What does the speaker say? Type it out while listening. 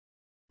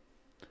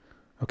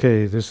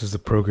Okay, this is a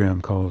program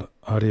called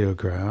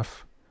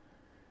audioGraph.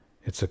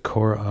 It's a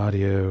core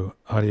audio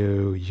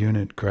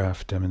unit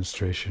graph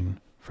demonstration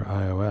for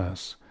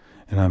iOS,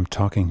 and I'm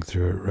talking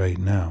through it right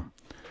now.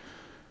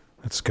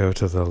 Let's go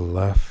to the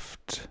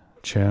left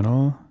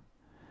channel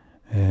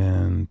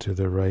and to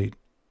the right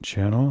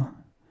channel.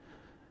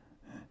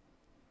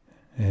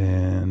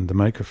 And the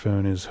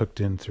microphone is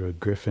hooked in through a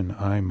Griffin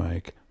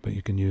iMic, but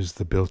you can use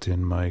the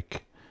built-in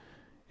mic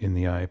in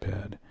the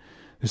iPad.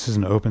 This is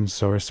an open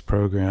source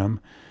program,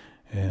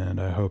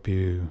 and I hope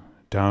you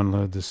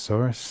download the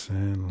source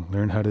and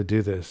learn how to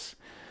do this.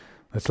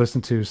 Let's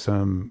listen to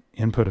some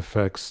input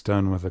effects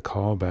done with a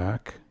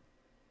callback.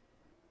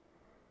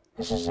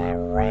 This is a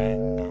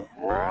ring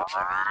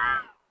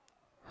modulator.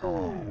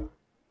 Hello.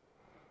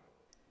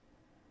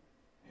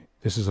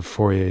 This is a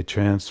Fourier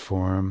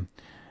transform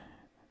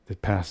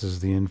that passes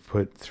the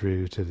input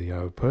through to the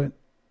output.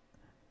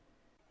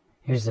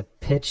 Here's a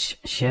pitch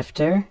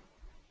shifter.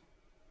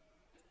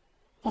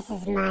 This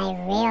is my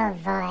real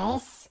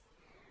voice.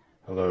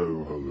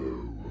 Hello,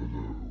 hello,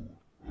 hello,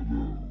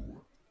 hello.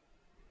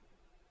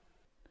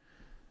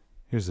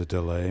 Here's a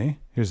delay.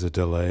 Here's a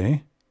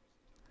delay.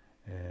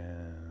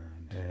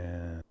 And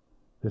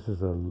this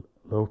is a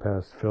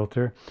low-pass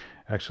filter.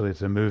 Actually,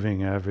 it's a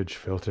moving average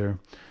filter.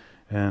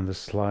 And the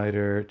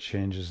slider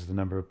changes the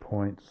number of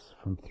points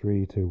from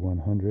 3 to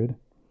 100.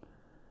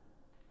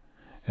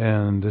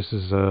 And this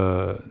is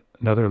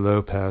another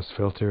low-pass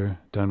filter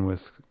done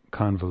with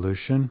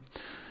convolution.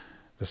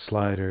 The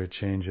slider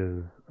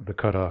changes the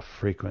cutoff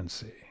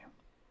frequency.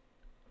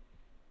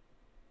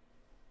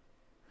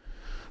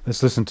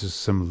 Let's listen to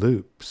some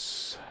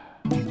loops.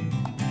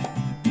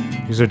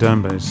 These are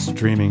done by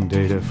streaming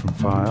data from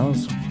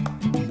files.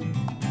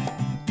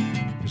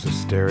 There's a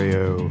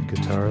stereo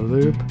guitar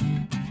loop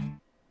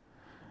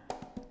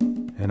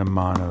and a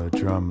mono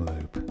drum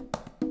loop.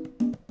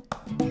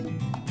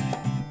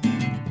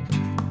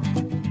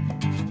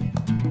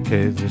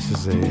 Okay, this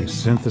is a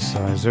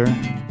synthesizer.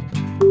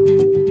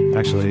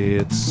 Actually,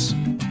 it's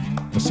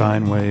a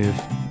sine wave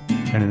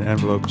and an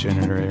envelope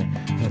generator.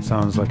 It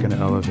sounds like an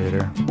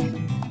elevator.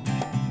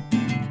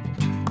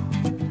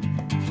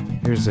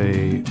 Here's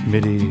a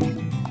MIDI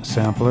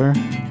sampler.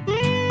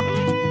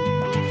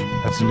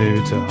 That's new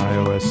to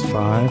iOS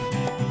 5.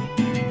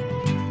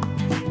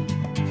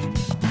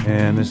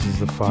 And this is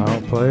the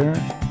file player,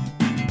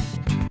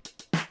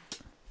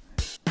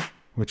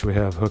 which we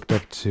have hooked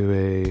up to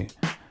a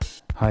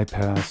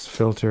high-pass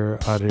filter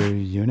audio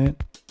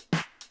unit.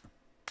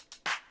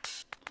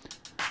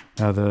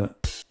 Now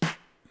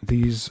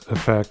these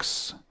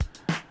effects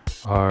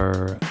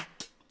are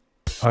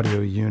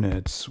audio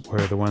units,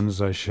 where the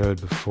ones I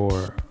showed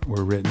before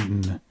were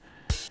written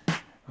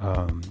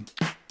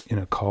in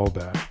a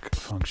callback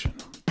function.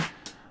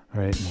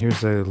 All right, and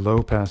here's a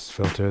low-pass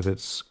filter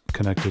that's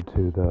connected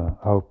to the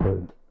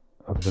output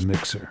of the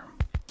mixer.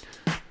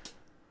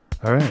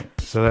 All right,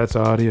 so that's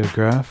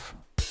audioGraph.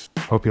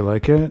 Hope you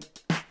like it.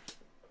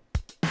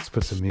 Let's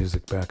put some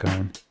music back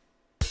on.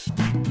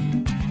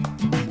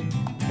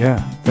 Yeah,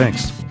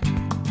 thanks.